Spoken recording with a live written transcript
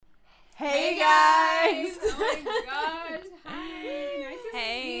Hey guys! Oh my god! Hi! Nice to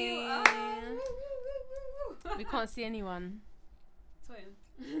see you. We can't see anyone.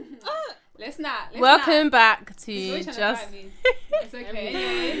 Let's not. Welcome back to It's always trying to just. fight me. It's okay.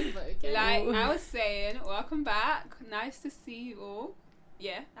 Anyways, like I was saying, welcome back. Nice to see you all.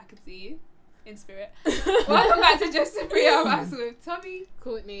 Yeah, I can see you in spirit. Welcome back to Just the Three of Us with Tommy,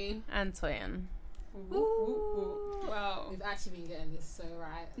 Courtney, And Toyin. Wow. we've actually been getting this so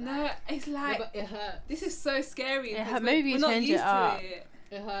right. No, it's like but it hurts. this is so scary. It 'cause hurt. Maybe we're not change it used up. to it.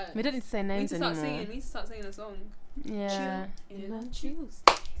 It hurts. We don't need to say We need names to start anymore. singing. We need to start singing a song. Yeah. In on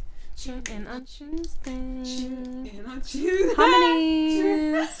Tuesday. Tuning on Tuesday. In on Tuesday.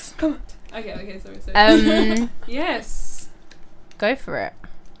 Harmonies. Come on. Okay. Sorry. Yes. Go for it.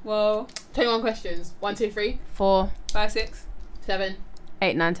 Well, 21 questions. 1, 2, 3, 4, 5, 6, 7,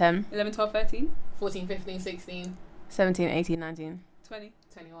 8, 9, 10, 11, 12, 13, 14, 15, 16, 17, 18, 19. 20.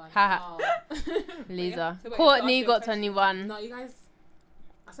 21. Haha. Oh. Lisa. So wait, Courtney ask your got question. 21. No, you guys.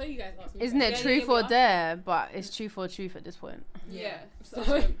 I saw you guys ask me. Isn't it Yeah, truth we or asked dare? But it's truth or truth at this point. Yeah. So,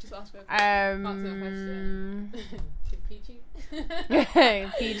 Just ask her. answer the question. PG.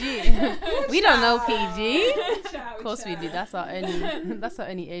 PG. We don't know PG. Of course we do. That's our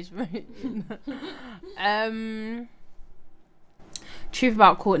only age range. Truth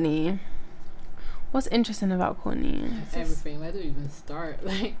about Courtney. What's interesting about Courtney? Everything. Where do we even start?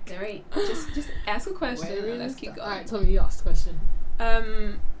 Like, There ain't. Just ask a question. where do we And let's even keep start? going. Alright, Tommy, you asked the question.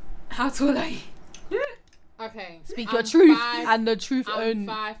 How tall are you? Okay. Speak I'm your truth 5, and the truth I'm only.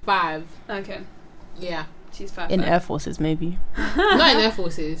 5'5". Okay. Yeah. She's 5. In Air Forces, maybe. Not in Air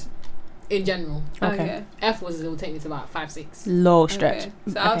Forces. In general. Okay. Air Forces, it will take me to about 5'6". Low stretch. Okay.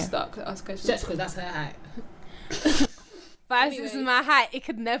 So I'll Okay. start to ask questions. Just because that's her height. 5'6" is my height. It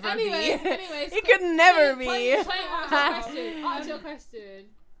could never Anyways, be. anyways. It could never be. Answer your question.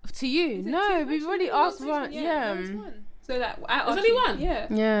 To you? Is it No, two we've questions? already No, asked two one. questions. Yeah. There's one. So that I There's asked only you. one? Yeah.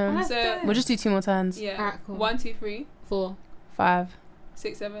 Yeah. So We'll just do 2 more turns. yeah. Alright, cool. 1, 2, 3, 4, 5,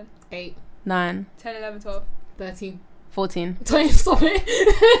 6, 7, 8, 9, 10, 11, 12, 13, 14. 20, stop it.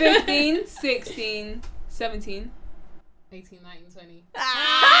 15, 16, 17. 18, 19, 20. What an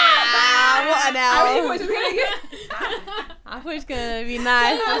How many hour. points are we gonna get? I thought it was going to be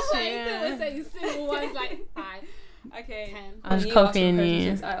nice. I actually, was saying single ones like 5, Okay. 10. I was You asked copying the you.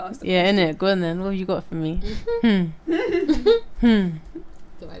 questions, I asked the Yeah, questions. innit? Go on then. What have you got for me? Do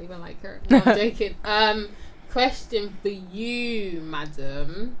I even like her? No, I'm joking. Question for you,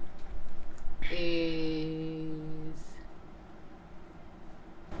 madam, is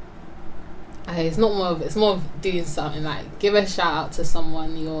it's more of doing something like give a shout out to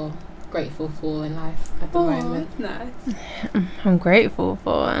someone you're grateful for in life at the moment. Nice. I'm grateful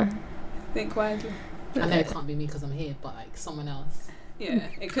for. Think wisely. I know it can't be me because I'm here, but like someone else. Yeah,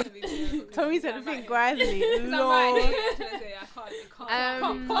 it could be. Tommy said think wisely. I'm right here. I'm trying to say I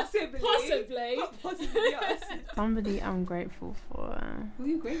can't possibly. Possibly us. Somebody I'm grateful for. Who are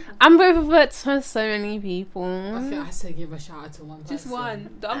you grateful for? I'm grateful for so many people. I think I said give a shout out to one person. Just one.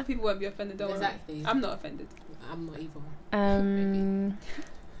 The other people won't be offended, don't Exactly. worry. I'm not offended. I'm not either.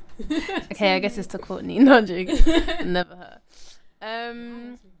 Okay, I guess it's to Courtney. No, I'm joking. Never her.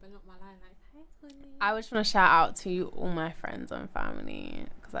 I just want to shout out to all my friends and family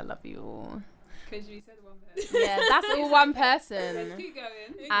because I love you all. Because you said one person. Yeah, that's all one Let's person. keep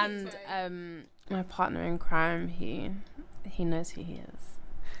going. And my partner in crime, he knows who he is.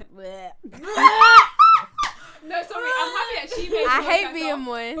 No, sorry. I'm happy that she made it. I for hate herself being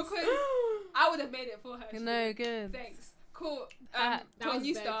moist. Because I would have made it for her. No, good. Thanks. Cool. That When was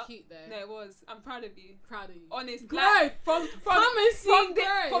you very start. cute though. No, it was. I'm proud of you. Proud of you. Honest. Growth. Like, from Come and see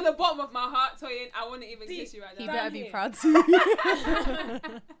growth. from the bottom of my heart, Toyin, I want to even kiss you right He now. better be proud too. But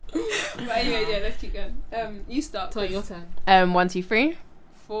anyway, yeah, let's keep going. You start. Toy, your turn. 1, 2, 3,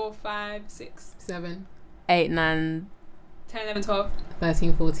 4, 5, 6, 7, 8, 9, 10, 11, 12,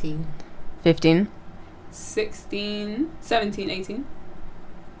 13, 14, 15, 16, 17, 18.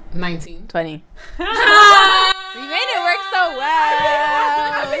 19. 20. We made it work so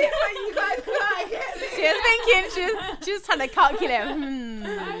well. You guys She was thinking, she was trying to calculate.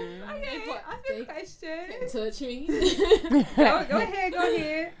 Okay, ask me a question. To a tree. Go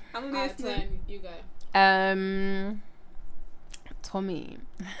ahead. I'm listening. You go. Tommy.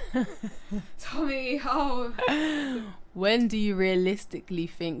 Tommy, oh. When do you realistically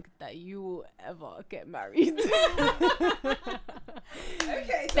think that you will ever get married?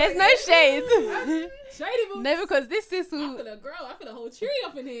 Okay. There's no shade. Shady boots. No, because this I will. feel a girl. I feel a whole tree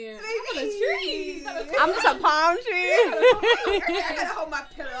up in here. I feel a tree. I'm just a palm tree. I gotta hold my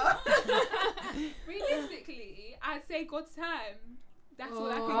pillow. Realistically, I'd say God's time. That's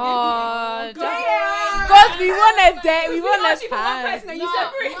what I can give you. We want a date. We want asked a you for one time. person and you said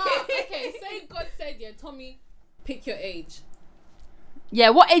three. Okay, say God said, yeah, Tommy, pick your age. Yeah,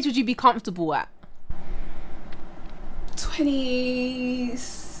 what age would you be comfortable at?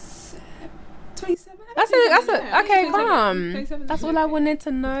 27. That's okay, 27. calm. 27. That's all I wanted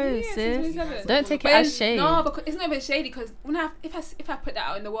to know, Yeah, sis. 27. Don't take it But as shade. No, because it's not even shady. Because when if I put that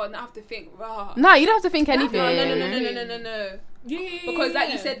out in the world, and I have to think, raw. No, you don't have to think anything. No. Yeah. Because like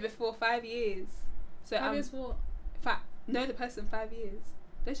you said before, 5 years. So 5 years what? know the person 5 years.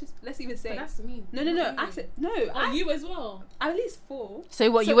 Let's even say. But that's me. No. I said no. You as well. At least 4. So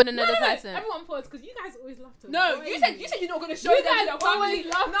what? You wouldn't know the person? Everyone pause because you guys always love to. No, you said you're not gonna show You them guys your family. always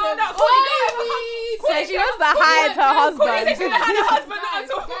love No, them. So she wants to hide her Courtney said she husband. didn't have a husband Guys,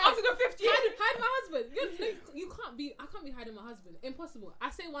 until the 50th. Hide my husband. You can't be. I can't be hiding my husband. Impossible.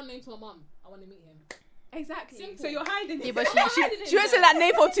 I say one name to my mum. I want to meet him. Exactly. Simple. So you're hiding it. Yeah, but hiding she won't him. say that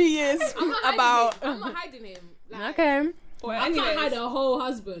name for 2 years. I'm not hiding him. I'm not hiding him. Like, Okay. Well, I can't anyways. hide a whole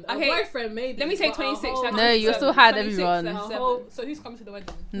husband. A Okay, boyfriend maybe. Let me say but a 26. whole- that's No, you'll 27. still hide 26, everyone. that's a 7. whole- So who's coming to the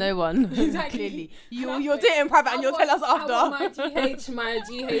wedding? No one. Exactly. Clearly. You'll do it in private and you'll tell us after. I want my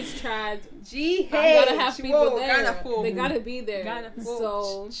GH trad. GH. I gotta have people Whoa, there. Ghana form. They gotta be there. Ghana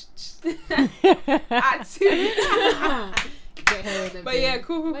So At 2. get her in the But yeah,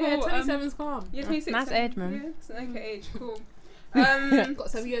 cool. But yeah, 27's calm. Yeah, 26. Nice age, man. Yeah, it's an okay age. Cool. Got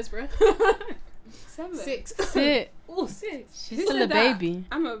 7 years, bro. 7. 6. Sit. Oh, 6. She's Who still a said that? baby.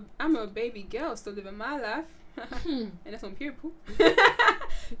 I'm a baby girl still living my life. And that's on pure pool.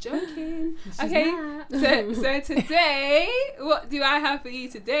 Joking. Okay. So today, what do I have for you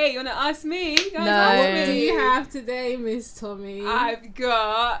today? You wanna ask me? Guys, No. ask What do me. you have today, Miss Tommy? I've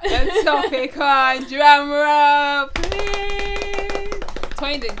got a topic on drum roll, please.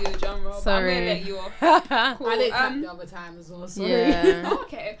 Tony didn't do the drum roll, but I'm gonna let you off. Cool. I didn't clap the other time as well. Sorry. Yeah.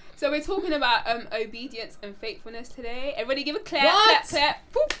 Okay, so we're talking about obedience and faithfulness today. Everybody give a clap, What? clap.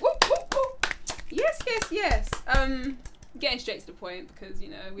 Whoop, whoop, whoop, whoop. Yes. Getting straight to the point because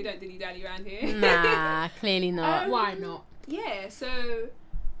we don't dilly dally around here. Nah, clearly not. Why not? Yeah, so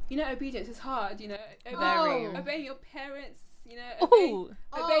obedience is hard. Very. Obeying your parents. Ooh.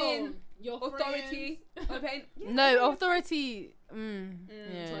 Obeying your authority. Obeying. Yeah. No, authority.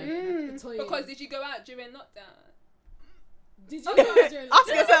 Yeah. Because did you go out during lockdown? Did you go out during Ask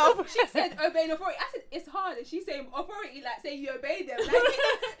lockdown? yourself. She said obeying authority. I said it's hard, and she's saying authority like say you obey them. Like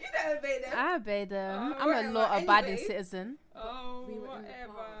you don't obey them. I obey them. I'm whatever. a law-abiding Anyway. citizen. Oh, We were in the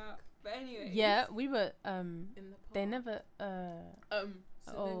whatever. park. But anyway. Yeah, we were. In the They park. never. So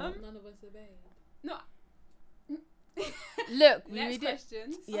Oh. then none of us obeyed. No. Look, we Next did.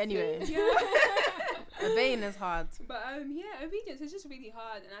 questions. Yeah, anyway. Yeah. Obeying is hard. But yeah, obedience is just really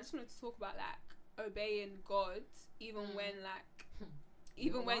hard, and I just wanted to talk about like obeying God, even when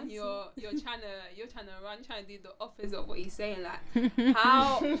you're trying to do the opposite of what he's saying. Like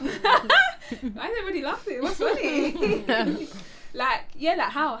how? Why is everybody laughing? What's funny? How do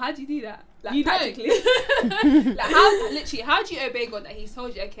you do that? Like You don't. practically. Like how do you obey God that he's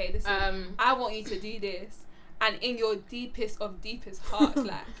told you? Okay, listen, I want you to do this, and in your deepest hearts,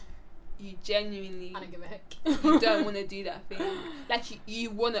 like you genuinely I don't give a heck. you don't want to do that thing. Like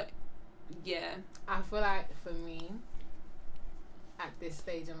you want to, yeah. I feel like for me, at this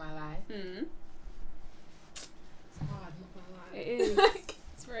stage in my life, Mm. it's hard. Not gonna lie. It is. Like,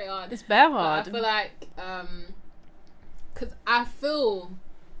 it's very hard. It's bare But hard. I feel like, because I feel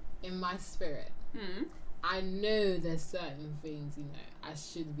in my spirit, Mm. I know there's certain things, I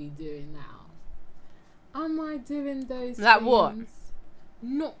should be doing now. Am I doing those Like things? what?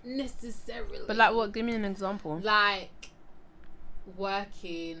 Not necessarily. But like what? Give me an example. Like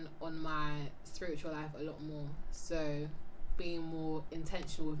working on my spiritual life a lot more. So being more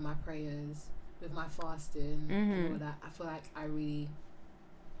intentional with my prayers, with my fasting, and all that. I feel like I really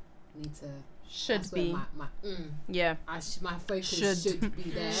need to. Should that's where be. Yeah. My focus Should. should be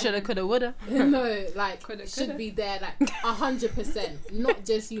there. Shoulda, coulda, woulda. No, like Coulda, should coulda. be there, like 100%. Not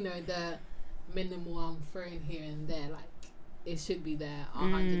just the minimal I'm throwing here and there. Like it should be there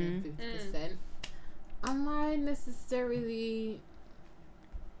 150%. Am I necessarily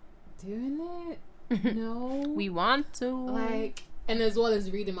doing it? No. We want to. Like, and as well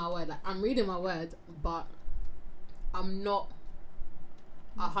as reading my word. Like I'm reading my word, but I'm not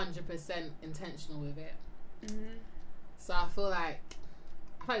 100% intentional with it. So I feel like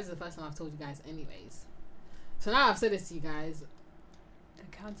this is the first time I've told you guys anyways. So now I've said this to you guys.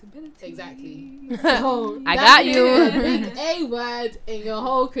 Accountability. Exactly. So I that got you. is a big A word in your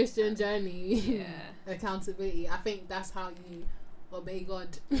whole Christian journey. Yeah. Accountability. I think that's how you obey God.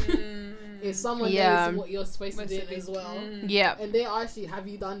 If someone knows what you're supposed to do as well, and they ask you, have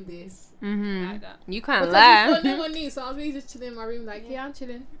you done this? Like that. You can't lie. No one knew, so I was really just chilling in my room, like, I'm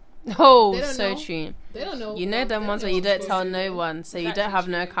chilling. Oh, so true. They don't know. You know them ones where you don't tell no one, so you don't have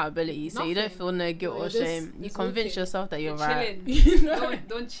no accountability, so you don't feel no guilt or shame. You convince yourself that you're right. Chilling.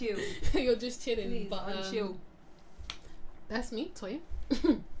 Don't chill. You're just chilling. Please, but chill. That's me, Toya.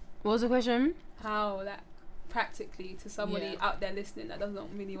 What was the question? How, like, practically to somebody out there listening that doesn't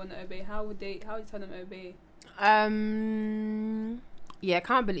really want to obey, how would you tell them to obey?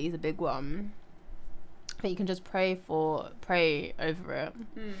 Accountability is a big one. I think you can just pray over it.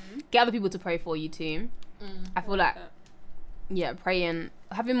 Get other people to pray for you too. I feel like praying,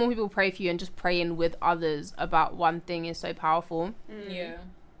 having more people pray for you and just praying with others about one thing is so powerful.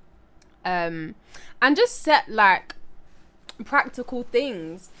 And just set like practical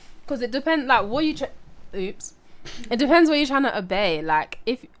things, because it depends like what you it depends what you're trying to obey. Like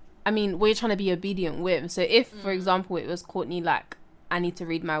what you're trying to be obedient with. So if for example it was Courtney, like, I need to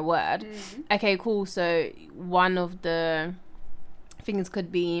read my word. Okay, cool. So one of the things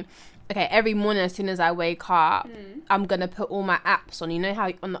could be, okay, every morning as soon as I wake up, I'm gonna put all my apps on. You know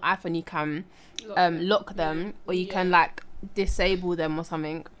how on the iPhone you can lock them, or you can like disable them or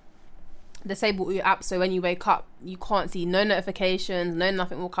something. Disable your apps, so when you wake up you can't see no notifications,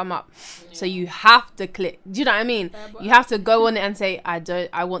 nothing will come up. So you have to click. Do you know what I mean? You have to go on it and say,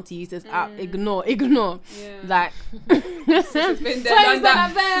 I want to use this app. Ignore. Like Toya's done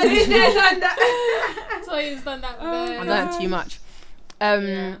that. Toya's done that. I don't have too much.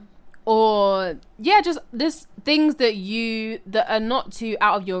 Or just this things that are not too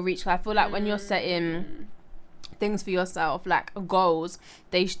out of your reach. I feel like when you're setting things for yourself, like goals,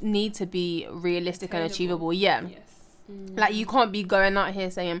 they need to be realistic and achievable. Like you can't be going out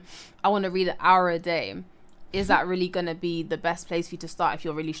here saying, I want to read an hour a day. Is that really going to be the best place for you to start if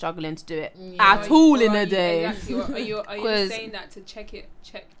you're really struggling to do it at all in a day? Exactly. Are you saying that to check it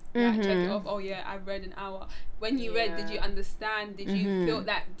off? Oh yeah, I've read an hour. When you read, did you understand? Did you feel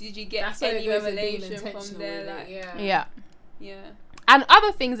that? Did you get any revelation from there? Like And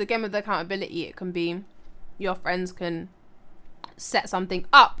other things, again, with accountability, it can be your friends can set something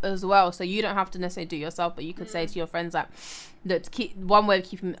up as well, so you don't have to necessarily do it yourself, but you could say to your friends like, look, to keep one way of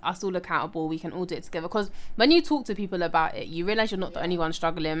keeping us all accountable, we can all do it together. Because when you talk to people about it, you realize you're not the only one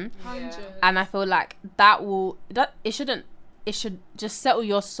struggling. And I feel like it should just settle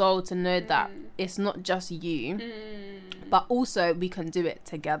your soul to know that it's not just you, but also we can do it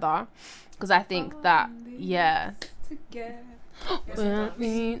together. Because I think together when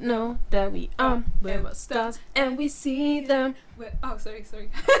we know that we we're stars and we see them. Sorry.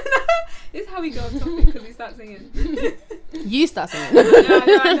 This is how we go off topic, because we start singing. You start singing.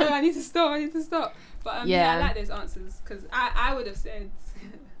 No, I need to stop. But I like those answers, because I would have said,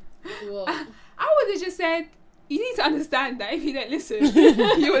 I would have just said, you need to understand that if you don't listen,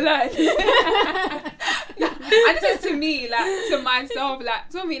 you will learn. And this is to me, like, to myself, like,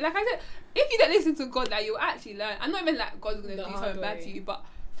 to me, like I said, if you don't listen to God, like, you'll actually learn. I'm not even like God's gonna do something bad to you, but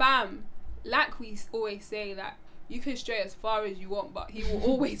fam, like we always say, like, you can stray as far as you want, but He will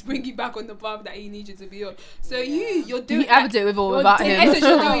always bring you back on the path that He needs you to be on. So you're doing. You ever do it with or without Him. In essence,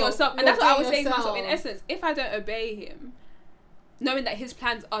 you're doing yourself, and that's what I was saying to myself. In essence, if I don't obey Him, knowing that His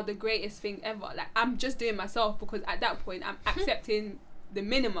plans are the greatest thing ever, like, I'm just doing myself, because at that point I'm accepting the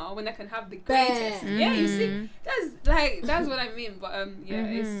minimal when I can have the greatest. Yeah, you see, that's what I mean. But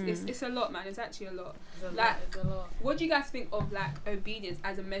it's a lot, man. It's actually a lot. It's a lot. What do you guys think of like obedience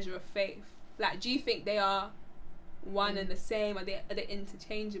as a measure of faith? Like, do you think they are one and the same? Are they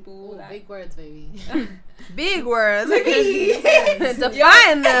interchangeable? Like, big words, baby. Big words.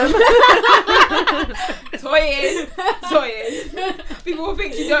 Define them. Toyin. People will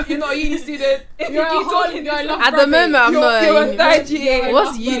think you're not a uni student. You're at the moment, I'm not. You're a third year.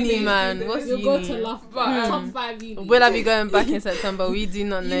 What's uni, man? What's uni? You'll go to Loughborough. Top 5 uni. Will I be going back in September? We do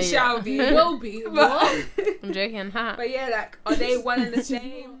not know. You shall be. You will be. What? I'm joking. But yeah, like, are they one and the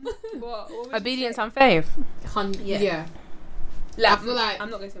same? What obedience and faith. Yeah. Like, I feel like I'm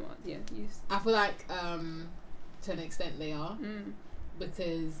not going to say what. Yeah. I feel like to an extent they are,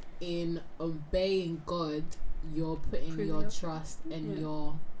 because in obeying God, you're putting your trust and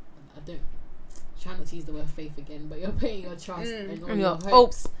your try not to use the word faith again, but you're putting your trust and all your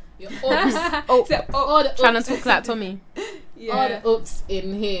hopes. Your hopes. Trying to talk like Tommy. All the hopes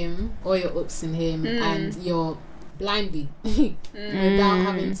in Him, all your hopes in Him, and you're blindly without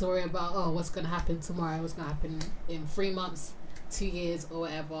having to worry about what's going to happen tomorrow, what's going to happen in 3 months, 2 years, or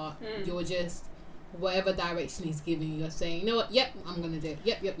whatever. You're just, whatever direction He's giving you, you're saying, you know what, I'm going to do it.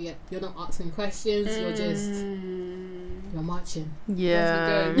 Yep. You're not asking questions, you're just you're marching.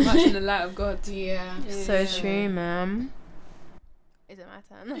 Yeah. Much in the light of God. Yeah. So true, man. Is it my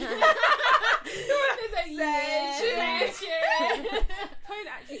turn? Don't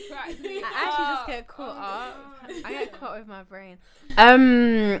actually crack me I actually just get caught up. I get caught with my brain.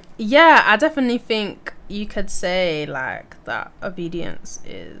 Yeah, I definitely think you could say like that obedience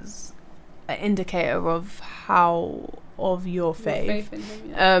is an indicator of your faith. in him,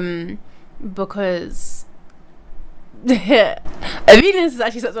 yeah. Because obedience is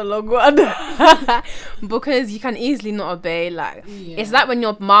actually such a long one. Because you can easily not obey. Like it's like when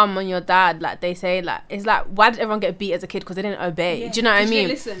your mom and your dad, like they say, like it's like, why did everyone get beat as a kid? Because they didn't obey. Do you know what I mean?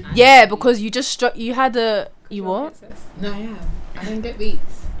 Listen. Yeah, because you just you had a you what? No, yeah, I didn't get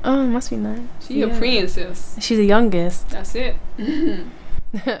beats. Oh, must be nice. She's your princess. She's the youngest. That's it.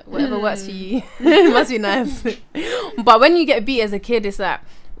 Whatever works for you. It must be nice. But when you get beat as a kid, it's like,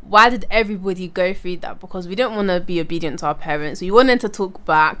 why did everybody go through that? Because we don't want to be obedient to our parents. We want them to talk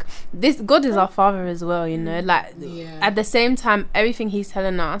back. God is our father as well, you know. Like at the same time, everything he's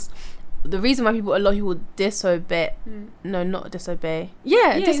telling us. The reason why a lot of people disobey, no, not disobey.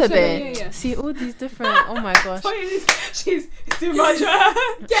 Yeah, disobey. Yeah. See all these different. Oh my gosh. She's too much.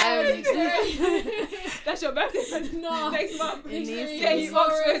 That's your birthday present. No. Next month. Yeah, you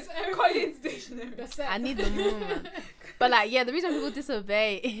Oxford Collins dictionary. I need the moment. But like, yeah, the reason people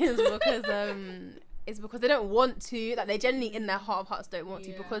disobey is because it's because they don't want to. Like they genuinely in their heart of hearts don't want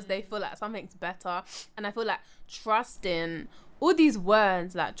to, because they feel like something's better. And I feel like trusting. All these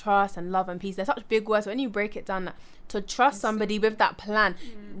words like trust and love and peace, they're such big words. When you break it down, like, to trust somebody with that plan,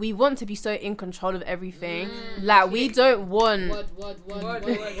 we want to be so in control of everything. Like we don't want. Word.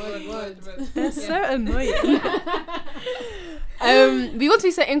 They're so annoying. We want to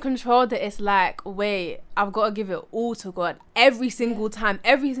be so in control that it's like, wait, I've got to give it all to God every single time,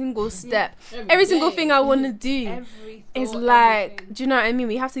 every single step, every single thing I want to do. It's like, everything. Do you know what I mean?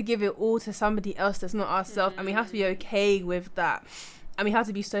 We have to give it all to somebody else that's not ourselves, and we have to be okay with that, and we have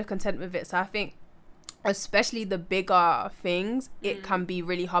to be so content with it. So I think, especially the bigger things, it can be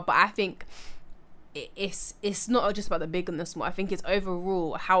really hard. But I think it's not just about the big and the small. I think it's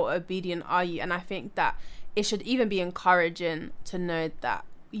overall, how obedient are you? And I think that it should even be encouraging to know that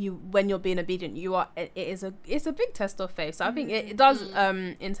when you're being obedient, it's a big test of faith. So I think it does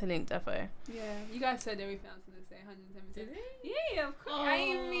interlink, defo. Yeah, you guys said everything I was gonna say 110%. Yeah, of course.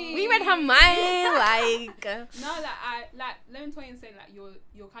 I mean, we read her mind. Like no, let me tell you, saying like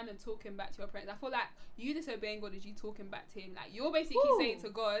you're kind of talking back to your parents. I feel like you disobeying God is you talking back to him. Like you're basically saying to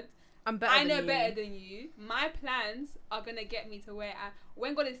God, I know better than you. My plans are gonna get me to where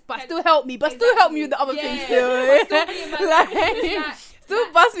when God is. But still help me. But still help me with the other things.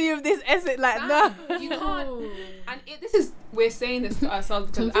 Still bust me with this essay. Like no, you can't. And we're saying this to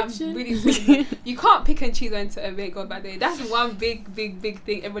ourselves because I'm really. You can't pick and choose when to obey God by day. That's one big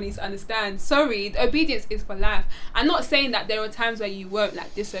thing everyone needs to understand. Sorry, obedience is for life. I'm not saying that there are times where you won't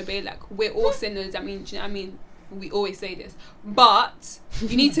like disobey. Like we're all sinners. I mean, do you know what I mean? We always say this, but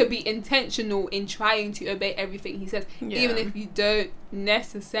you need to be intentional in trying to obey everything he says, even if you don't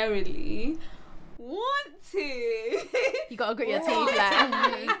necessarily want to. You gotta grit your teeth, like.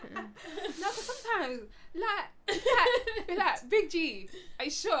 No, because sometimes, like, Big G, are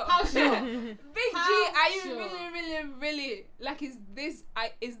you sure? How sure? Big G, are you really, like, is this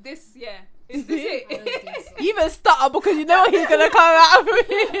it? You even stutter because you know what he's gonna come out of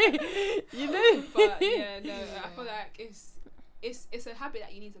me. You know. But yeah, no, I feel like it's a habit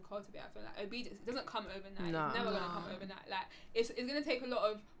that you need to cultivate. I feel like obedience, it doesn't come overnight. No. It's never gonna come overnight. Like it's gonna take a lot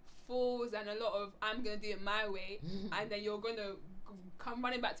of falls and a lot of I'm gonna do it my way, and then you're gonna come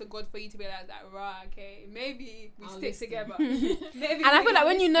running back to God for you to realize that, right, okay, maybe we stick together. Maybe. And I feel like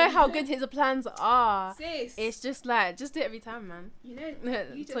when you know how good his plans are, sis, it's just like, just do it every time, man. You know,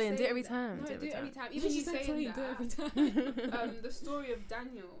 you just Toyin, do it every time. No, do it every time. Even you saying that. The story of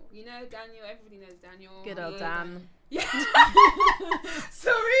Daniel. You know Daniel. Everybody knows Daniel. Good old Dan. Yeah.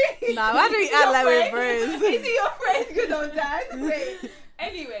 Sorry. Nah, why do we act like we're bros? Is he your friend? Good old Dan. Wait.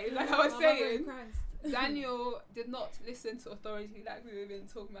 Anyway, like I was saying. Daniel did not listen to authority, like we were been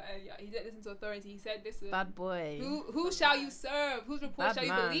talking about earlier. He didn't listen to authority. He said, "Listen, bad boy. Who shall you serve? Whose report shall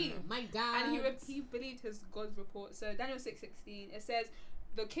you believe?" My God. And he believed his God's report. So Daniel 6:16, it says,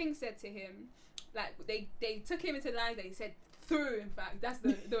 the king said to him, like they took him into the lines that he said through. In fact, that's the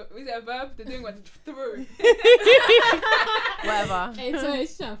is it a verb? The doing one through. Whatever.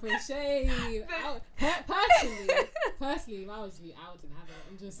 It's so for shame. Personally, if I was you, I wouldn't have it.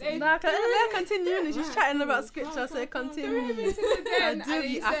 I'm just saying. Nah, let's continue. She's chatting about scripture, so continue. I'll do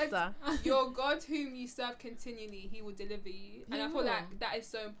you after. Your God whom you serve continually, he will deliver you. And I feel like that is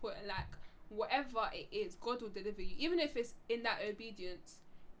so important. Like whatever it is, God will deliver you. Even if it's in that obedience,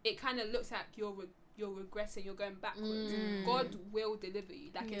 it kind of looks like you're regressing, you're going backwards. God will deliver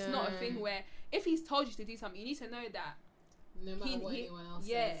you. Like, it's not a thing where if he's told you to do something, you need to know that no matter what anyone else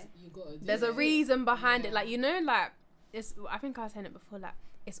says, you gotta do there's a reason behind it. Like, you know, like, it's, I think I was saying it before, like,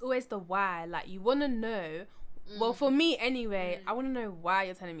 it's always the why. Like, you want to know, well, for me anyway, I want to know why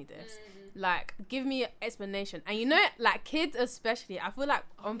you're telling me this. Like, give me an explanation. And you know, like, kids especially, I feel like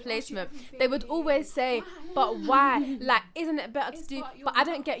on placement, they would always say, but why? Like, isn't it better to do? But I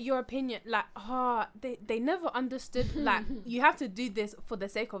don't get your opinion. Like, they never understood, like, you have to do this for the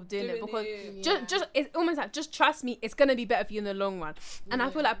sake of doing it. Because just it's almost like, just trust me, it's going to be better for you in the long run. And I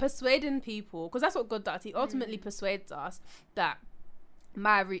feel like persuading people, because that's what God does. He ultimately persuades us that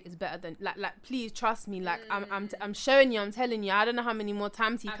my route is better than like please trust me, like I'm showing you, I'm telling you, I don't know how many more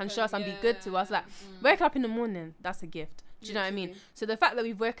times he can show us and be good to us. Like, wake up in the morning, that's a gift. Do you know what I mean? So the fact that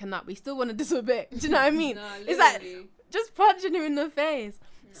we've woken up, we still want to disobey. Do you know what I mean? It's like just punching him in the face.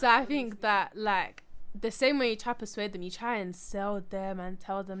 So I think that, like, the same way you try to persuade them, you try and sell them and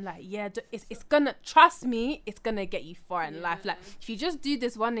tell them, like, yeah, it's gonna, trust me, it's gonna get you far in life. Like, if you just do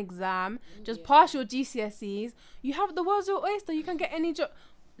this one exam, just pass your GCSEs, you have, the world's your oyster, you can get any job.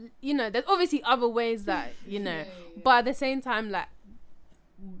 You know, there's obviously other ways that, you know, but at the same time, like,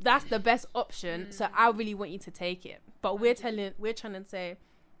 that's the best option. So I really want you to take it. But we're trying to say,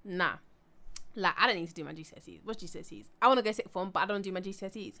 nah. Like, I don't need to do my GCSEs. What's GCSEs? I want to go sixth form, but I don't do my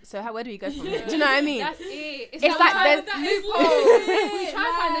GCSEs. So where do we go from here? Do you know what I mean? That's it. It's like there's loopholes. We try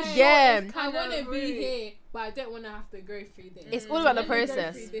to find the shortest. I want to be here, but I don't want to have to go through this. It's all about the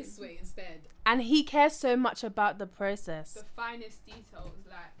process. Go through this way instead. And he cares so much about the process. The finest details,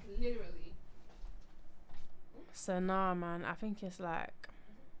 like, literally. So nah, man. I think it's like.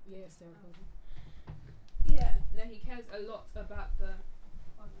 Yes, there. Yeah. No, he cares a lot about the.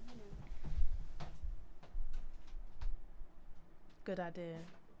 Good idea.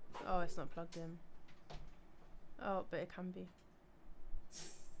 Oh, it's not plugged in. Oh, but it can be.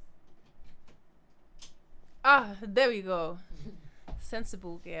 Ah, there we go.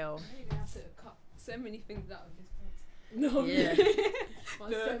 Sensible girl. You're gonna have to cut so many things out of this place. No. Yeah.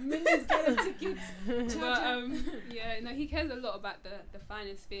 Yeah, no, he cares a lot about the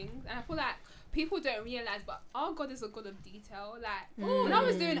finest things, and I feel like people don't realize, but our God is a God of detail. Like, when I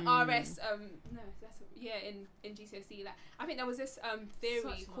was doing RS, in GCSE, like, I think there was this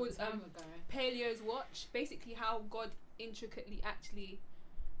theory called Paleo's Watch. Basically, how God intricately actually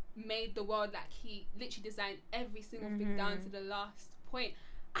made the world. Like, he literally designed every single thing down to the last point.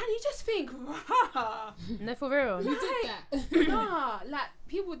 And you just think, rah. No, for real. Who did that? Nah, like,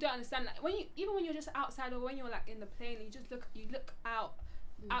 people don't understand. Like, when you're just outside, or when you're like in the plane, and you look out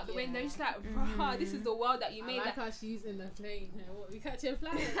the window, you're just like, rah, this is the world that you made. I like how she's in the plane. What, we catching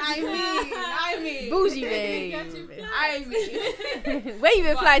flies? I mean, bougie babe. I Where you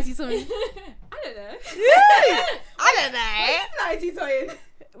been flying to something? don't know. I don't know. Flying to something.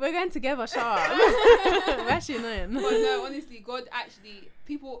 We're going together, shut up. We're actually annoying. But no, honestly, God actually,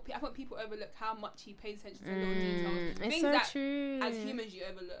 I think people overlook how much he pays attention to little details. It's Things so that true. as humans you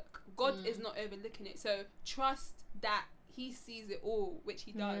overlook. God is not overlooking it. So trust that he sees it all, which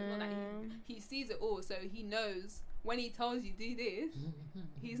he does. Not that he sees it all, so he knows when he tells you do this,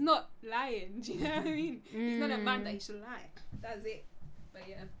 he's not lying. Do you know what I mean? He's not a man that he should lie. That's it. But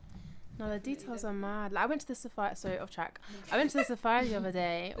yeah. No, the details are mad. Like, I went to the safari. Sorry, off track. I went to the safari the other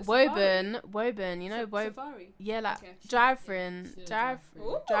day. Woburn. You know Woburn. Safari. Yeah, like okay. drive-through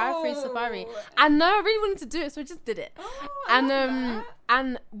safari. And no, I really wanted to do it, so I just did it.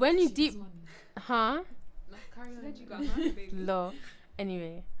 And when you Carry on. Law.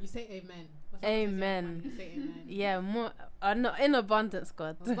 Anyway. You say amen. Amen. You say amen. Yeah, more not in abundance,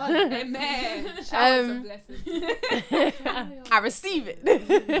 God. Amen. Showers of blessings. I receive it.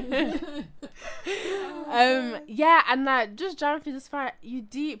 Yeah, and like just driving through this fire, you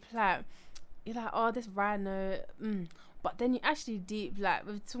deep like you're like, oh, this rhino, but then you actually deep like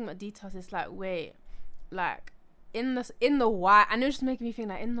we're talking about details. It's like, wait, like in the wild, and it was just making me think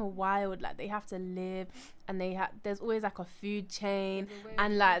like in the wild, like they have to live, and there's always like a food chain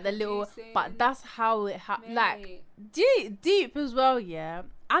and like the little, but that's how it like deep as well. Yeah,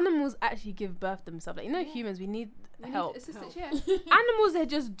 animals actually give birth themselves. Like, you know, humans, we need help. Animals, they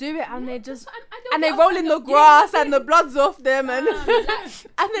just do it, and they just and they roll in the grass and the blood's off them, and and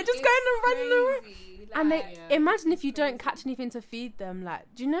they're just going and running away. And they imagine if you don't catch anything to feed them. Like,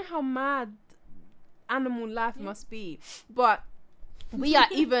 do you know how mad animal life must be? But we are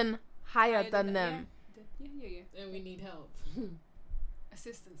even higher than them. And we need help.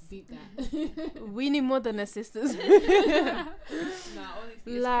 assistance. Deep that. We need more than assistance. Nah,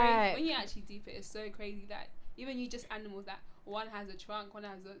 honestly, it's Like- crazy. When you actually deep it, it's so crazy that even you just animals that one has a trunk, one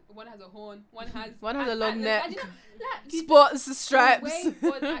has a horn, one has a long antlers. neck. And you know, like, you Spots, stripes. The way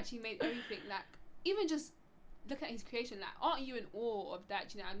God actually made everything, like even just look at His creation, like aren't you in awe of that?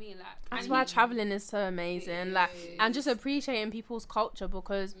 Do you know what I mean? Like That's and why he- traveling is so amazing. Like, and just appreciating people's culture,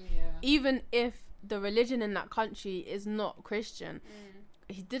 because even if the religion in that country is not Christian,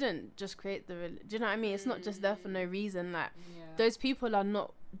 He didn't just create the religion. Do you know what I mean? It's not just there for no reason. Like, those people are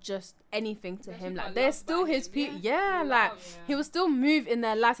not just anything to Those Him. people Like, are they're loved still by His him, people. yeah. Yeah, like Love, He will still move in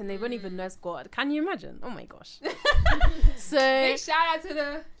their lives, and they won't even know it's God. Can you imagine? Oh my gosh. So Big shout out to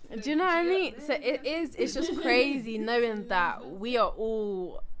the. do you know what I mean? So it's just crazy knowing that we are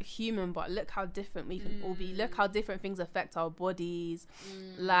all human, but look how different we can all be. Look how different things affect our bodies,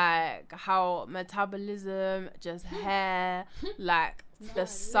 like how metabolism, just hair, like the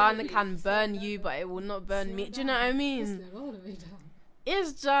sun can burn you, but it will not burn me. Do you know what I mean?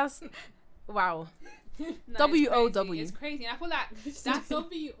 It's just wow. No, W-O-W. It's crazy. And I feel like that's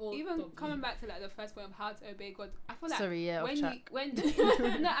W-O-W. even coming back to like the first point of how to obey God. I feel like Sorry, yeah, off track. when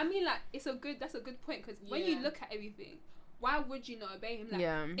no, I mean like that's a good point, because when you look at everything, why would you not obey Him? Like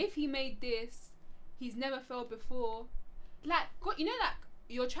if He made this, He's never failed before. Like God, you know, like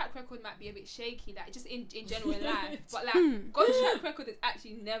your track record might be a bit shaky, like just in general in life, but like God's track record is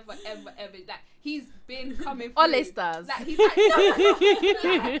actually never ever like He's been coming through. All stars. Like He's like,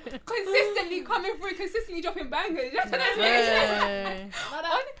 consistently coming through, consistently dropping bangers.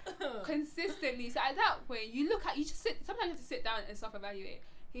 Consistently. So at that point, you just sit. Sometimes you have to sit down and self-evaluate.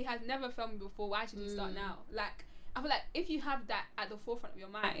 He has never failed me before. Why should He start now? Like I feel like if you have that at the forefront of your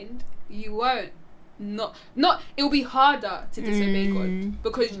mind, you won't. It will be harder to disobey God,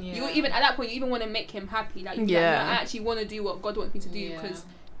 because you even at that point you even want to make Him happy. Like, like no, I actually want to do what God wants me to do, because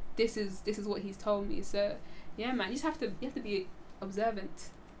this is what He's told me. So yeah, man, you have to be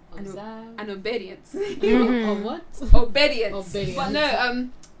observant and obedient. What? Obedience. But no,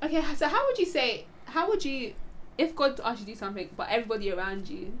 okay. So how would you, if God asked you to do something, but everybody around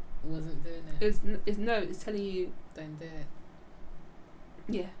you wasn't doing it? It's telling you don't do it.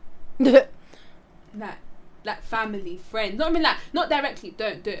 Yeah. like family, friends. Not I mean like not directly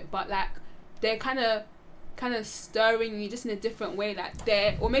don't do it, but like they're kind of stirring you just in a different way. Like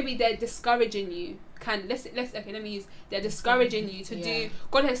maybe they're discouraging you. They're discouraging you to do.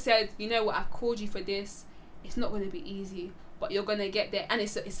 God has said, you know what, I've called you for this. It's not going to be easy, but you're gonna get there, and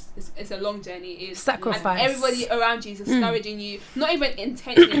it's a long journey. It is sacrifice. And everybody around you is discouraging you, not even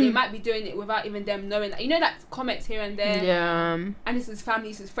intentionally. They might be doing it without even them knowing. That, you know, that comments here and there. Yeah. And this is family,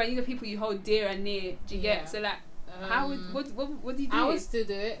 this is friends. These are people you hold dear and near. Do you get? So like, what do you do? I would still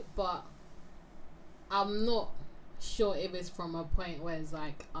do it, but I'm not sure if it's from a point where it's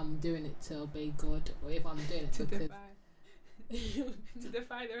like I'm doing it to obey God, or if I'm doing it because. To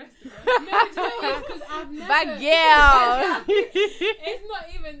defy the rest of them. No, because I've never. Bad girl. It's not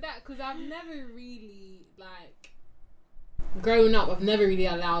even that, because I've never really growing up. I've never really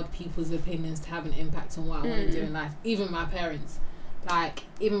allowed people's opinions to have an impact on what I want to do in life. Even my parents,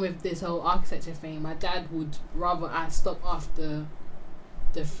 even with this whole architecture thing, my dad would rather I stop after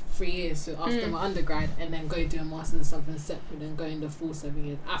the 3 years, so after my undergrad, and then go do a master's in something separate and go in the full 7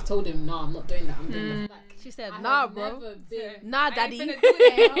 years. I've told him, no, I'm not doing that. I'm doing the she said, nah, bro. Nah, daddy.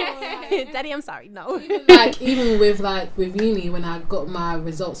 Daddy, I'm sorry, no. Even with uni, when I got my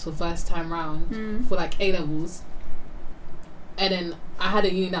results for first time round for A levels, and then I had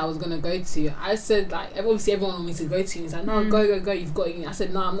a uni that I was gonna go to. I said obviously everyone wanted me to go to. He's like, no, go, you've got uni. I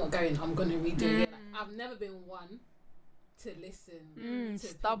said, no, I'm not going. I'm gonna redo it. I've never been one to listen. To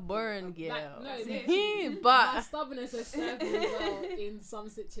stubborn people. girl. But my stubbornness has served me well in some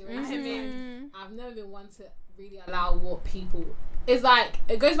situations. I've never been one to really allow what people. It's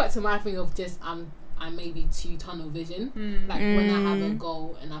it goes back to my thing of just I may be too tunnel vision. When I have a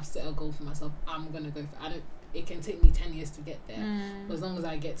goal and I've set a goal for myself, I'm gonna go for it. It can take me 10 years to get there, but as long as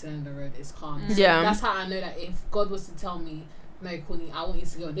I get to the end of the road, it's calm. So that's how I know that if God was to tell me, no, Courtney, I want you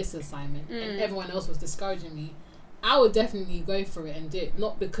to go on this assignment, and everyone else was discouraging me, I would definitely go for it and do it.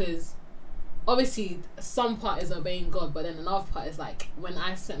 Not because, obviously, some part is obeying God, but then another part is when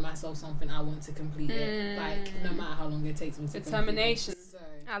I set myself something, I want to complete it. No matter how long it takes me to determination. Complete it. So,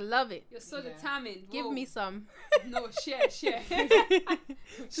 I love it. You're so determined. Give me some. No, share. Please.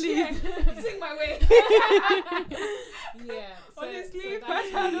 Sing my way. Yeah. Honestly,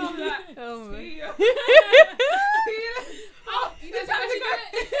 first time I'm like, oh see you. Oh, you know what?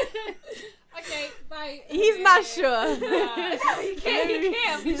 Okay, bye. He's not sure. He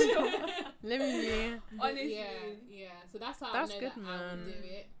can't be sure. Let me be. Honestly. Yeah. So that's how That's I know good, that I man. would do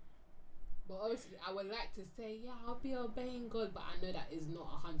it. But obviously, I would like to say, yeah, I'll be obeying God, but I know that is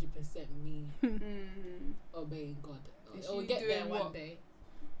not 100% me obeying God. Is It'll you get there doing one what? day.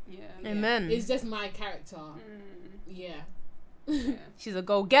 Yeah. Amen. It's just my character. Yeah. She's a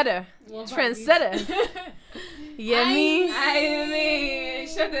go-getter, What about trendsetter. Yeah, me. I mean,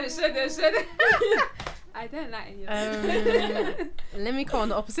 shoulda. I don't like any of this. Let me come on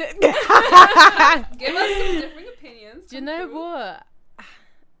the opposite. Give us some different opinions. Do you know what?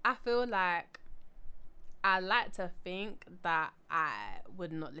 I feel like I like to think that I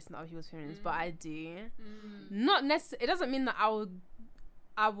would not listen to other people's opinions, but I do. Not necessarily. It doesn't mean that I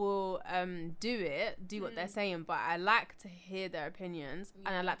will do what they're saying, but I like to hear their opinions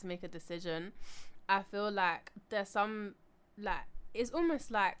and I like to make a decision. I feel like there's some, like, it's almost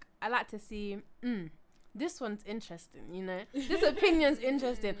like I like to see this one's interesting, you know, this opinion's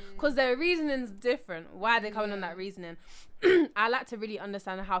interesting because their reasoning's different. Why are they coming on that reasoning? I like to really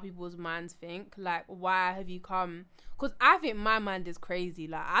understand how people's minds think, like, why have you come? Because I think my mind is crazy.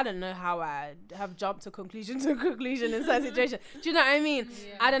 Like, I don't know how I have jumped to conclusion in certain situations. Do you know what I mean?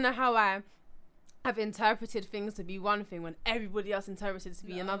 I don't know how I have interpreted things to be one thing when everybody else interprets it to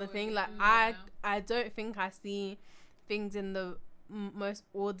be another thing. Like, I don't think I see things in the most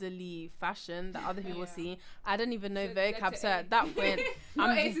orderly fashion that other people see. I don't even know vocab, so at that point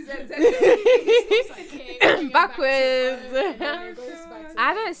I'm backwards.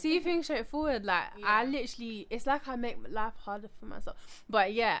 I don't see things straightforward. Like, I literally, it's like I make life harder for myself.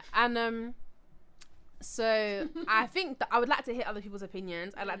 But yeah, and so I think that I would like to hear other people's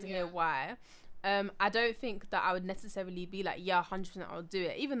opinions. I'd like to hear why. I don't think that I would necessarily be like, yeah, 100% I'll do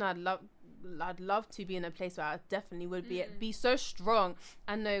it, even though I'd love to be in a place where I definitely would be so strong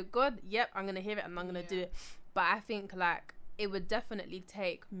and know, God, yep, I'm gonna hear it and I'm gonna do it. But I think, like, it would definitely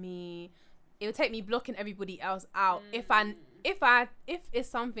take me blocking everybody else out if it's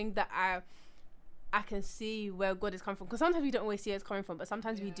something that I can see where God is coming from, because sometimes we don't always see where it's coming from, but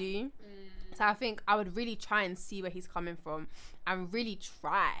sometimes we do. So I think I would really try and see where he's coming from and really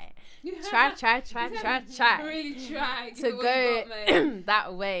try Really try to go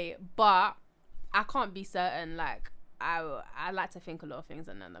that way. But I can't be certain. Like, I like to think a lot of things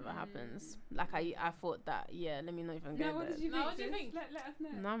and that never happens. Like, I thought that, let me not even go there. What did you think? Let us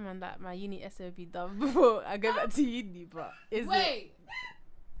know. No, man, that my uni essay will be done before I go back to uni. But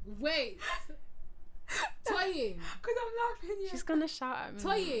wait. Toyin. Because I'm laughing. She's gonna shout at me.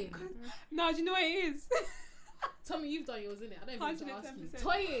 Toyin. No, do you know what it is? Tommy, you've done yours, innit? I don't even need to ask you. 110%.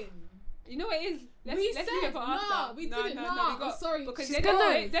 Toyin. You know what it is? Let's We leave it said for no. after. We didn't. No, I'm sorry. Because She's they're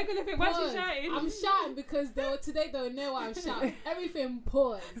gonna- gonna think, why she shouting? I'm shouting because today they'll know why I'm shouting. Everything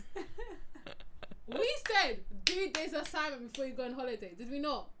paused. We said do this assignment before you go on holiday. Did we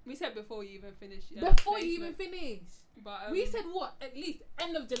not? We said before you even finish. Before you even finish. But We said what? At least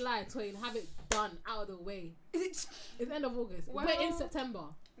end of July, Toyin, have it done out of the way. It's end of August. Well, We're in September.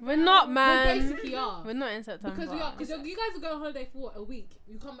 We're not, man. We basically are. We're not in September. Because we are. Because you guys are going on holiday for what, a week.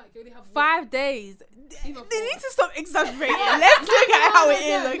 You come back, you only have 5 days. Even They four. need to stop exaggerating. Let's look at how it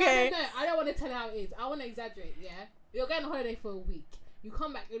is, okay? No, I don't want to tell you how it is. I want to exaggerate, yeah? You're going on holiday for a week. You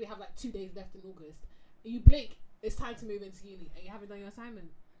come back, you only have like 2 days left in August. You blink, it's time to move into uni, and you haven't done your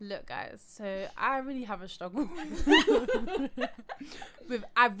assignment. Look, guys, so I really have a struggle with,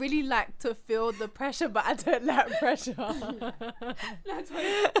 I really like to feel the pressure, but I don't like pressure. That's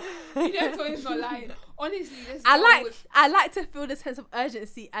why. You know, Toyin's not lying. Honestly, this I like to feel the sense of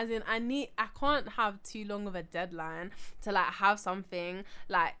urgency, as in I can't have too long of a deadline to like have something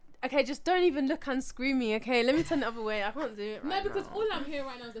like, okay, just don't even look and screw me, okay? Let me turn the other way. I can't do it right No, because now. all I'm hearing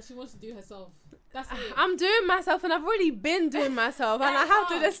right now is that she wants to do herself. That's it. I'm doing myself, and I've already been doing myself, and I have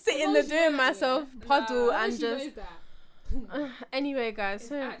to just sit in the doing myself puddle and just. Anyway, guys.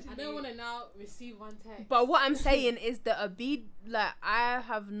 So, I don't want to now receive one text. but what I'm saying is that I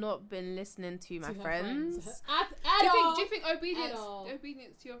have not been listening to my her friends. At do you think obedience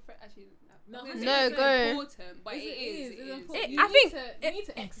to your friend? Actually, No, it's go. important, but it is. important. I think you need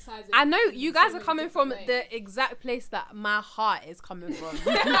to exercise it. I know you guys so are many coming from different the exact place that my heart is coming from.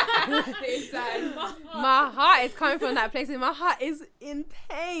 Inside. My heart is coming from that place, and my heart is in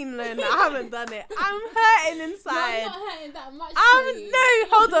pain. And I haven't done it. I'm hurting inside. You're not hurting that much.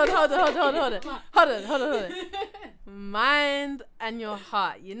 Hold on. Mind and your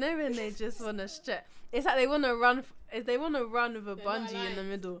heart. You know when they just want to stretch. It's like they want to run. If they want to run with a bungee in the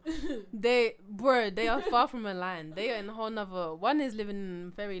middle, they are far from a line. They are in a whole nother. One is living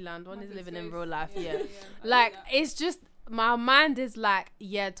in fairyland. One is living in real life. Yeah. Like, it's just, my mind is like,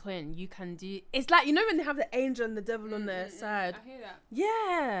 yeah, twin, you can do. It's like, you know when they have the angel and the devil on their side. I hear that.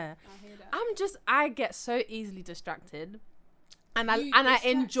 Yeah. I hear that. I get so easily distracted. And I distract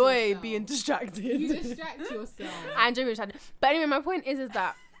enjoy yourself. being distracted. You distract yourself. I enjoy being distracted. But anyway, my point is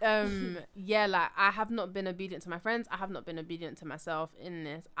that yeah, like I have not been obedient to my friends. I have not been obedient to myself in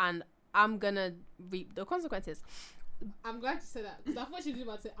this, and I'm gonna reap the consequences. I'm glad you said that, because I thought she was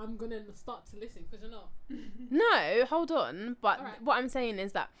about to say, I'm gonna start to listen, because you're not. No, hold on. But Alright. what I'm saying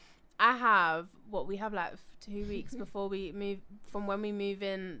is that we have like 2 weeks before we move, from when we move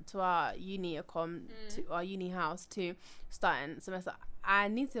in to our uni to our uni house to starting semester. I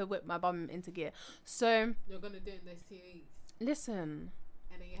need to whip my bum into gear. So You're gonna do it in those 2 weeks, listen,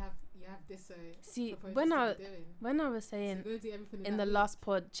 and then you have this. see, proposal when to I be doing. when I was So you're saying gonna do everything in that the week. last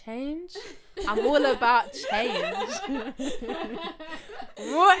pod, change. I'm all about change.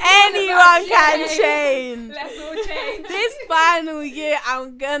 Well, anyone can change. Let's all change. This final year,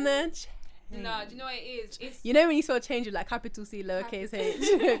 I'm gonna change. No, do you know what it is? It's You know when you saw change with like capital C, lowercase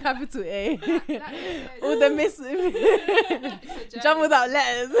h, capital A, all the it's a jump journey. without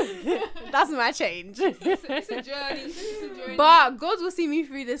letters. That's my change. It's a journey. It's a journey. But God will see me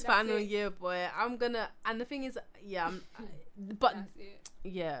through this That's final it. year, boy. I'm gonna, and the thing is, yeah, but That's it.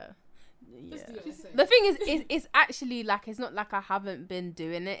 yeah. Just do your essay. The thing is, it's actually like, it's not like I haven't been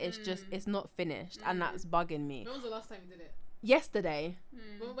doing it. It's just, it's not finished, and that's bugging me. When was the last time you did it? Yesterday,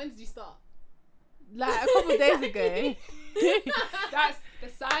 When did you start? like a couple of days ago. That's the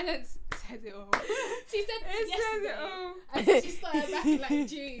silence says it all. She said It says it yesterday. all. I said she started back in like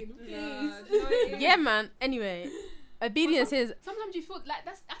June. Please. Nah, do you know what it is? Yeah, man. Anyway, obedience is. Sometimes you feel like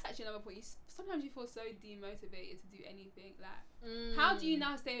that's actually another point. Sometimes you feel so demotivated to do anything. Like, how do you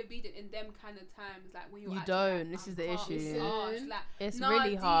now stay obedient in them kind of times? Like when you're You actually don't. Like, This is I the can't issue. be arsed. Like, It's nah, really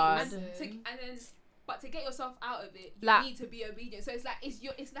D, hard. But to get yourself out of it, you Like- need to be obedient. So it's like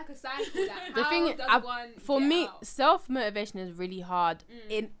it's like a cycle. Like, The how thing does one for get me, out? self motivation is really hard.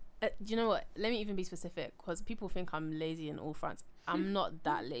 Do you know what? Let me even be specific, because people think I'm lazy in all fronts. I'm not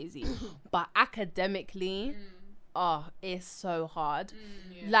that lazy, but academically, it's so hard.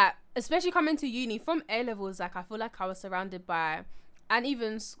 Yeah. Like, especially coming to uni from A levels, like I feel like I was surrounded by, and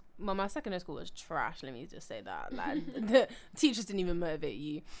even my secondary school was trash. Let me just say that. Like the teachers didn't even motivate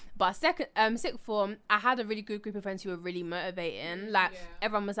you. But sixth form, I had a really good group of friends who were really motivating. Like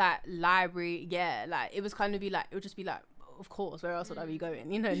everyone was at library. Yeah, like it was kind of be like, it would just be like, of course, where else would I be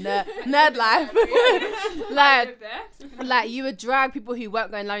going? You know, nerd life. like you would drag people who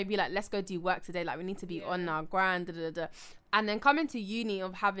weren't going library, be like, let's go do work today. Like we need to be on our grind. Da, da, da. And then coming to uni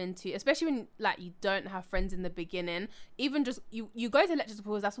of having to, especially when like you don't have friends in the beginning, even just you go to lectures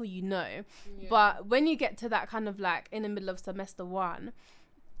because that's all you know. But when you get to that kind of like in the middle of semester 1,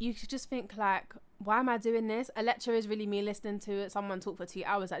 you just think like, why am I doing this? A lecture is really me listening to someone talk for 2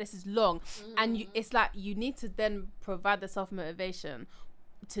 hours. Like this is long, and it's like you need to then provide the self motivation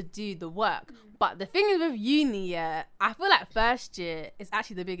to do the work. But the thing is with uni, I feel like first year is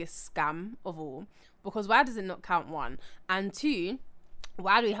actually the biggest scam of all, because why does it not count 1? And 2,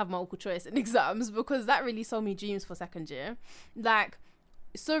 why do we have multiple choice in exams? Because that really sold me dreams for second year. Like,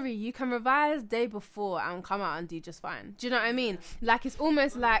 sorry, you can revise day before and come out and do just fine. Do you know what I mean? Like, it's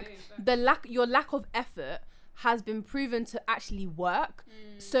almost like your lack of effort has been proven to actually work.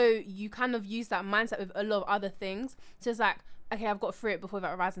 So you kind of use that mindset with a lot of other things. So it's like, okay, I've got through it before that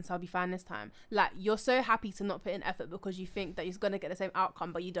revising, so I'll be fine this time. Like, you're so happy to not put in effort because you think that you're going to get the same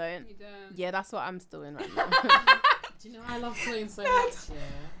outcome, but you don't. Yeah, that's what I'm still in right now. Do you know I love Toyin so much? Yeah.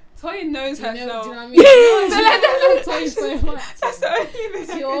 Toyin knows Do you herself. know what I mean? I love Toyin so much. That's the only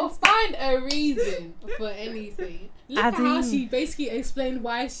thing. She'll find a reason for anything. Look at how she basically explained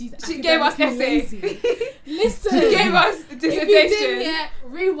why she's She gave us academically essay. lazy. Listen. She gave us If you dissertation. didn't yet,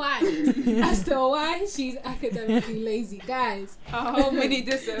 rewind as to why she's academically lazy, guys. A whole mini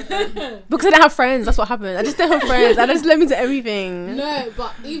dissertation. Because I didn't have friends, that's what happened. I just didn't have friends. I just let me do everything. No,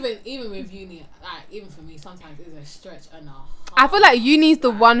 but even with uni, like even for me, sometimes it's a stretch and a half. I feel like uni's the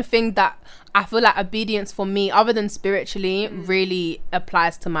one thing that I feel like obedience for me, other than spiritually, really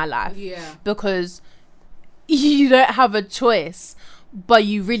applies to my life. Yeah. Because you don't have a choice, but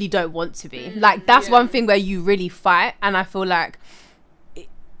you really don't want to be. Like, that's one thing where you really fight, and I feel like,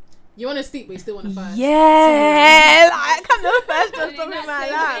 you want to sleep, but you still want to fight. yeah, like, I can't do a first or And in something that like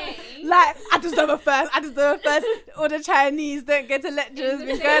same that. vein- Like, I deserve a first. All the Chinese don't get to lectures. In the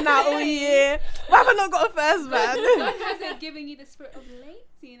Been same going out all vein. year. Why have I not got a first, man? God hasn't given you the spirit of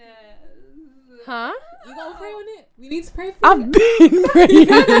laziness. Huh? You gonna pray on it? We need to pray for I've it. been praying.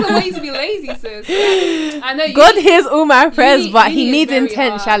 That doesn't want you to be lazy, sis. I know God hears all my prayers, need- but you He need needs it very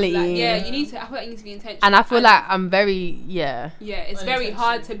hard. intentionality. Like, yeah, you need to. I feel like you need to be intentional. And I feel like I'm very yeah, it's very Unintentional.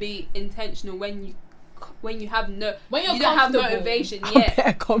 hard to be intentional when you have no When you're you don't have comfortable. motivation. I'm Yeah.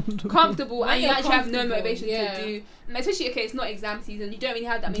 very comfortable. When When you you're actually have no comfortable, motivation yeah. to do, and especially it's not exam season, you don't really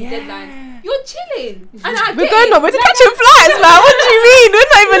have that many Yeah. deadlines. You're chilling, and I We're get going it. on. We're catching flights, man. What do you mean? We're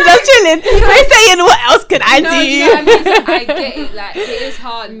not even just chilling. We're saying, what else can I No, do? you know what I mean? So I get it. Like it is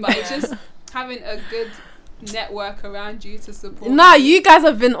hard, but it's just having a good network around you to support. Nah, you guys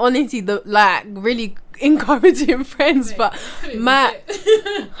have been honestly really encouraging friends, but my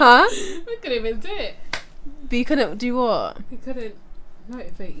huh? We couldn't even do it. But you couldn't do what? We couldn't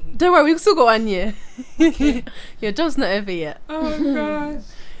motivate you. Don't worry, we've still got 1 year. Your job's not over yet. Oh gosh.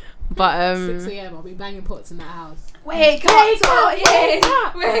 But 6 a.m. I'll be banging pots in that house. Wake up,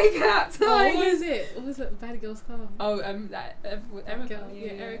 Toya! Wake up, Oh, what Toya! is it? What was it? Bad Girls Club. Oh, that Erica. Girl,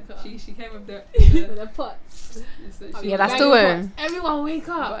 yeah, Erica. She came with the. With the pots. Yeah, that's Banging still pots. Everyone wake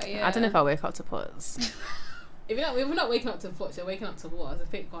up. But, yeah. I don't know if I'll wake up to pots. If we're not waking up to pots, you're waking up to water. It's a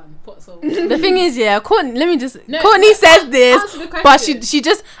fake one. Pots or water. The thing is, yeah, Courtney, let me just. No, Courtney no, says this, answer the but question. she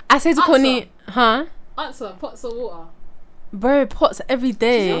just. I say to Answer. Courtney, huh? Answer, pots or water? Bro, pots every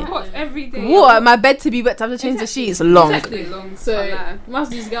day. Yeah. Pots every day. Water, my bed to be wet. I have to change the sheets. Long. Exactly. Long. So, Like, we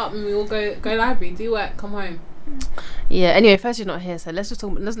must just get up and we all go library, do work, come home. Yeah. Anyway, first you're not here, so let's just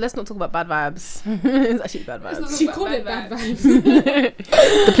talk. Let's not talk about bad vibes. It's actually bad Let's not vibes. talk She about called it bad bad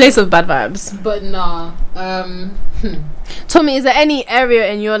vibes. The place of bad vibes. But nah. Tommy, is there any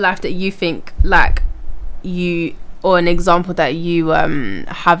area in your life that you think like you, or an example that you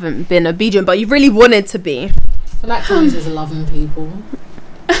haven't been obedient but you really wanted to be? I like Tom's is loving people.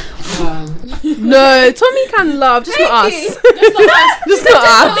 No, Tommy can love, just not us. you. Just not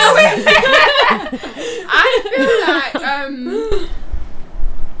us. I feel like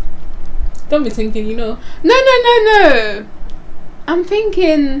Don't be thinking, you know. No. I'm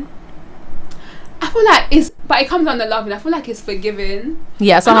thinking. I feel like but it comes down to loving. I feel like it's forgiving.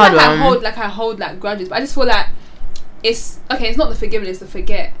 Yeah, it's a I hard feel one. like I hold grudges, but I just feel like it's okay. It's not the forgiving; it's the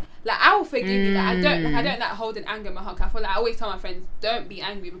forget. Like I will forgive you. Like I don't like holding anger in my heart. I feel like I always tell my friends, don't be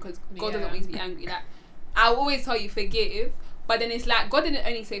angry because God doesn't want you to be angry. Like I will always tell you forgive, but then it's like God didn't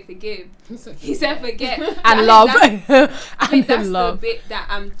only say forgive; He said forget And Like, love. I think that's love. the bit that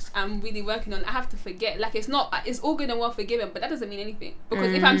I'm really working on. I have to forget. Like it's all good and well forgiven, but that doesn't mean anything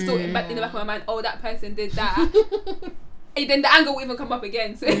because if I'm still in the back of my mind, oh that person did that, then the anger will even come up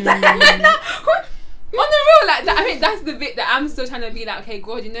again. So on the real, like that, I think that's the bit that I'm still trying to be like, okay,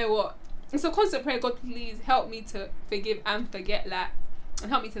 God, you know what? It's a constant prayer. God, please help me to forgive and forget, like,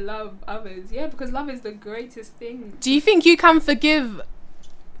 and help me to love others. Yeah, because love is the greatest thing. Do you think you can forgive?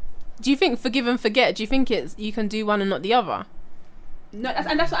 Do you think forgive and forget? Do you think you can do one and not the other? No,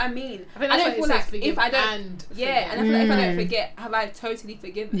 that's what I mean. I think I that's don't what feel it like says, forgive if I don't, and yeah, forget. and I feel like if I don't forget, have I totally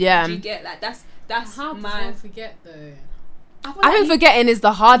forgiven? Yeah. Do you get like that's How does my. one forget though? I think forgetting is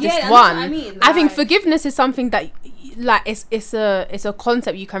the hardest that's one. what I mean. I think like- forgiveness is something that like it's a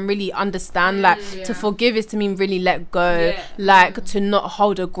concept you can really understand. Like Yeah. to forgive is to mean really let go. Yeah. Like to not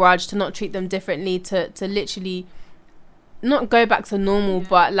hold a grudge, to not treat them differently, to literally not go back to normal,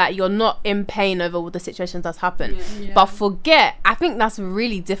 but like you're not in pain over all the situations that's happened. Yeah. But forget, I think that's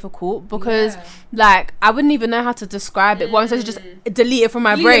really difficult because like I wouldn't even know how to describe it. What I'm supposed to just delete it from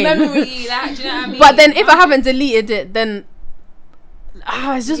my Leave brain. the memory, like, do you know what I mean? But then if I haven't deleted it, then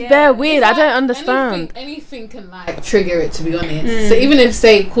it's just bare weird. I don't understand. Anything can like trigger it, to be honest. So even if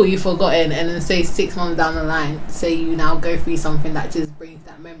say cool you've forgotten, and then say 6 months down the line, say you now go through something that just brings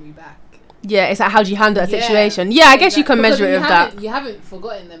that memory back. Yeah, it's like how do you handle a Yeah, situation? Yeah, I guess you can Because measure it you with that. You haven't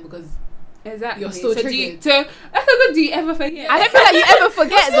forgotten them because exactly. you're still so triggered. that's a good. Do you ever forget? I don't feel like you ever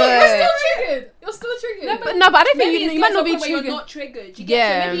forget though. You're still triggered. But no, but I don't think Maybe you might not be You're triggered. not triggered. You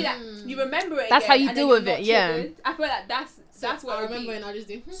Yeah. get so maybe that you remember it. That's how again, you and deal then with you're it, not yeah. triggered. I feel like that's what I it would remember, be. and I just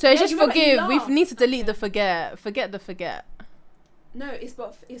do. So it's Yeah, just you remember you forgive. We laughed. need to delete the forget. Forget the forget. No, it's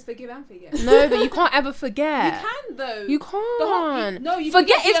forgive and forget. No, but you can't ever forget. You can though. You The whole- can't. no, you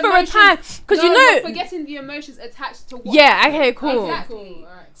forget forget is the for a emotions. time because No, you you're know. forgetting the emotions attached to what. Yeah. Okay. Cool. Exactly. Cool,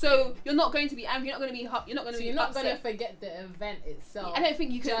 alright. So you're not going to be angry. You're not going to be hot. You're not going to So be you're not upset. going to forget the event itself. I don't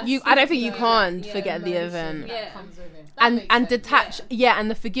think you can. I don't think you the- can't yeah, forget the emotion event. that Yeah. comes with it. That makes And sense. detach. Yeah, and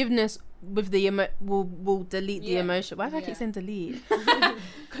the forgiveness with the will delete the Yeah. emotion. Why do I Yeah. keep saying delete?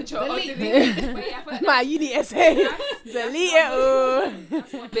 Control. Delete. But yeah, I feel like My uni essay. Delete it all.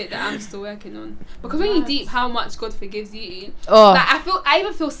 that's one bit that I'm still working on. Because when you deep how much God forgives you, Oh. like I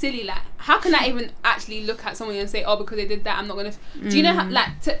even feel silly. Like how can I even actually look at someone and say, oh, because they did that, I'm not gonna. Do you know how like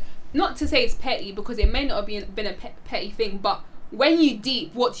not to say it's petty, because it may not have been a petty thing, but when you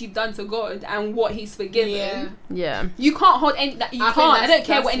deep what you've done to God and what He's forgiven, you can't hold any. Like, you can't. I don't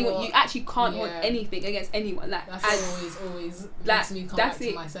care what anyone. You actually can't hold anything against anyone. Like that's always like, makes me come back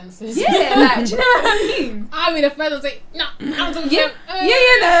to my senses. Yeah, like, do you know what I mean? I mean, the friend was like, no, I'm talking no.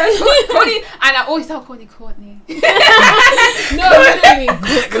 Courtney, and I always tell Courtney. No,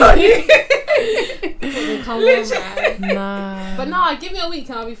 Courtney. Come on, man. Nah. But no, give me a week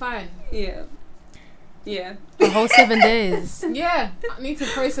and I'll be fine. Yeah. A whole 7 days. Yeah. I need to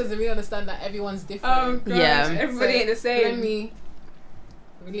process and really understand that everyone's different. Oh, gosh. Yeah. Everybody ain't the same. Let me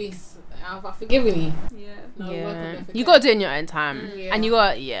release. I've forgiven you. Yeah. No, you got to do it in your own time. Yeah. And you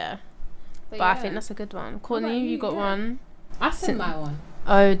got, But I think that's a good one. Courtney, you got one? I said my one.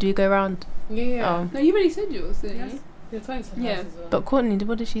 Oh, do we go round? Yeah. Oh. No, you already said yours, didn't you? You're trying to say Yeah. as well. But Courtney,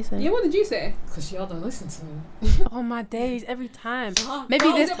 what did she say? Yeah, what did you say? Because y'all don't listen to me. Oh my days, every time. Oh, Maybe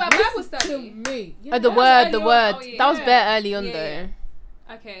oh, this. is it about Bible To study? me. Oh, the Yeah. word. Oh, yeah. That was bare early on Yeah, though.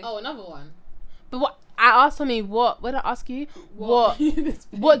 yeah. Okay. Oh, another one. But what I asked me, what did I ask you? What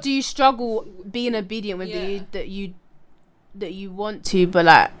do you struggle being obedient with that you want to, but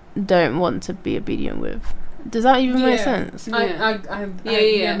like don't want to be obedient with? Does that even make sense? I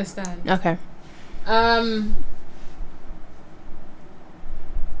understand. Okay.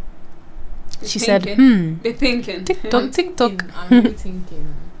 She said, They're thinking. TikTok. I'm really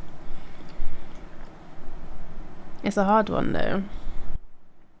thinking. It's a hard one though.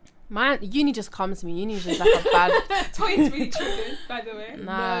 Uni just comes to me. Uni is just like a bad. Toy's really tripping, by the way.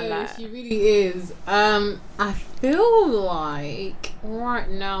 No, she really is. I feel like right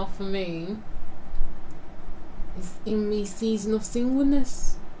now for me, it's in me season of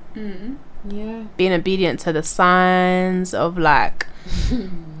singleness. Yeah. Being obedient to the signs of like.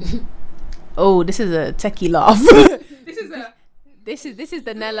 Oh, this is a techie laugh. This is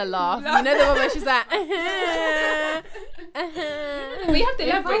the Nella laugh. You know the one where she's like. But you have to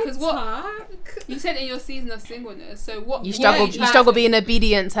elaborate, because what you said in your season of singleness. So what you struggle being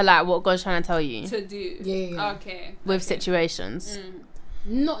obedient to like what God's trying to tell you to do. Yeah. Okay. With situations.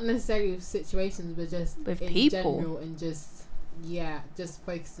 Not necessarily with situations, but just with in people general, and just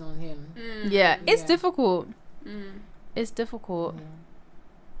focusing on Him. It's difficult. It's difficult.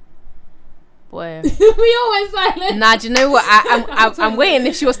 Boy. We always silent. Nah, do you know what? I'm waiting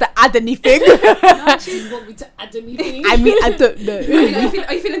if she wants to add anything. No, she didn't want me to add anything. I mean, I don't know.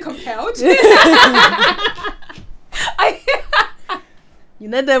 Are you feeling compelled? You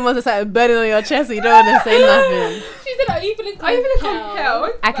know them ones that's like burning on your chest, so you don't want to say nothing. She said, "Are you feeling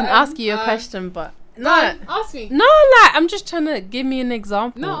compelled?" I can ask you a question, but no, ask me. No, like I'm just trying to give me an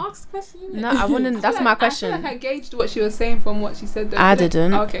example. No, ask a question. No, I wouldn't. That's my question. I feel like I gauged what she was saying from what she said. Though. I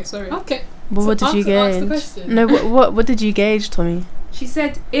didn't. Oh, okay, sorry. Okay. But what did you gauge? Ask the question. No, what did you gauge, Tommy? She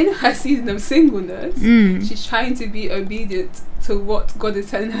said in her season of singleness, she's trying to be obedient to what God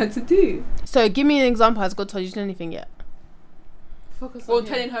is telling her to do. So give me an example. Has God told you to do anything yet? Focus or on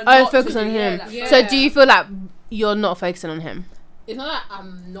telling Him. her not focus to on do, Him. Yeah, So do you feel like you're not focusing on Him? It's not that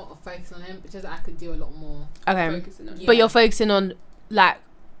I'm not focusing on Him, but just that I could do a lot more. Okay. Focusing on Him. But you're focusing on like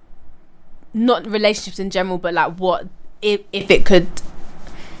not relationships in general, but like what if it could.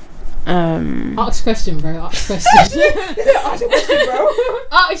 Ask a question, bro. Ask a question. Ask a question, bro.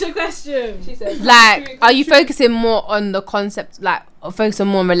 Ask a question. She said, like, are you focusing more on the concept, like, or focusing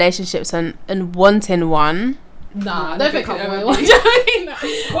more on relationships and wanting one? Nah, I don't think I will. What?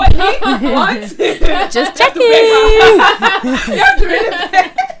 What? Just checking. You have to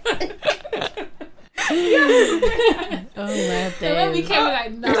really Oh my So when we days. came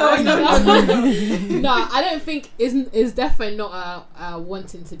like, no, I don't think it's definitely not a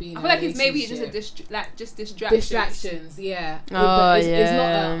wanting to be in I a feel like it's maybe relationship. just distractions. Distractions, yeah. Oh, It's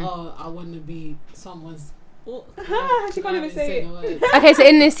yeah. not that, I want to be someone's... She can't even say it. Okay, so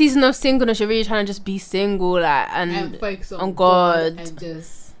in this season of singleness, you're really trying to just be single, like, And and focus on God. and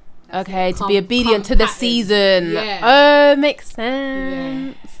just... okay, to Come- be obedient to come the pattern. season. Yeah. Oh, makes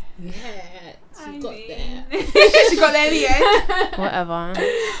sense. Yeah, she got there. She got there in the end. Whatever.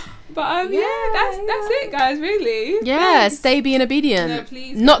 But yeah, that's it, guys. Really. Yeah, Please. stay being obedient. No,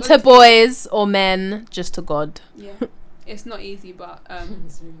 please. Not to boys or men, just to God. Yeah, it's not easy, but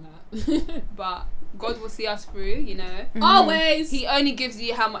It's really not. but God will see us through. You know, Always. He only gives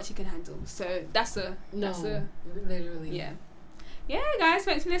you how much He can handle. So that's a literally. yeah. Yeah, guys,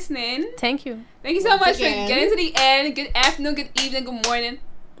 thanks for listening. Thank you. Thank you so Once much again. for getting to the end. Good afternoon, good evening, good morning,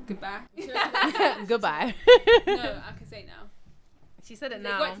 goodbye. Goodbye. No, I can say now. She said it They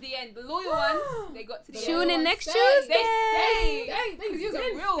now. got to the end. The loyal ones, they got to the end. Tune in next Stay. Tuesday. They stay. Hey, Because you're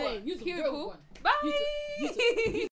a real one. You're a Beautiful. real one. Bye.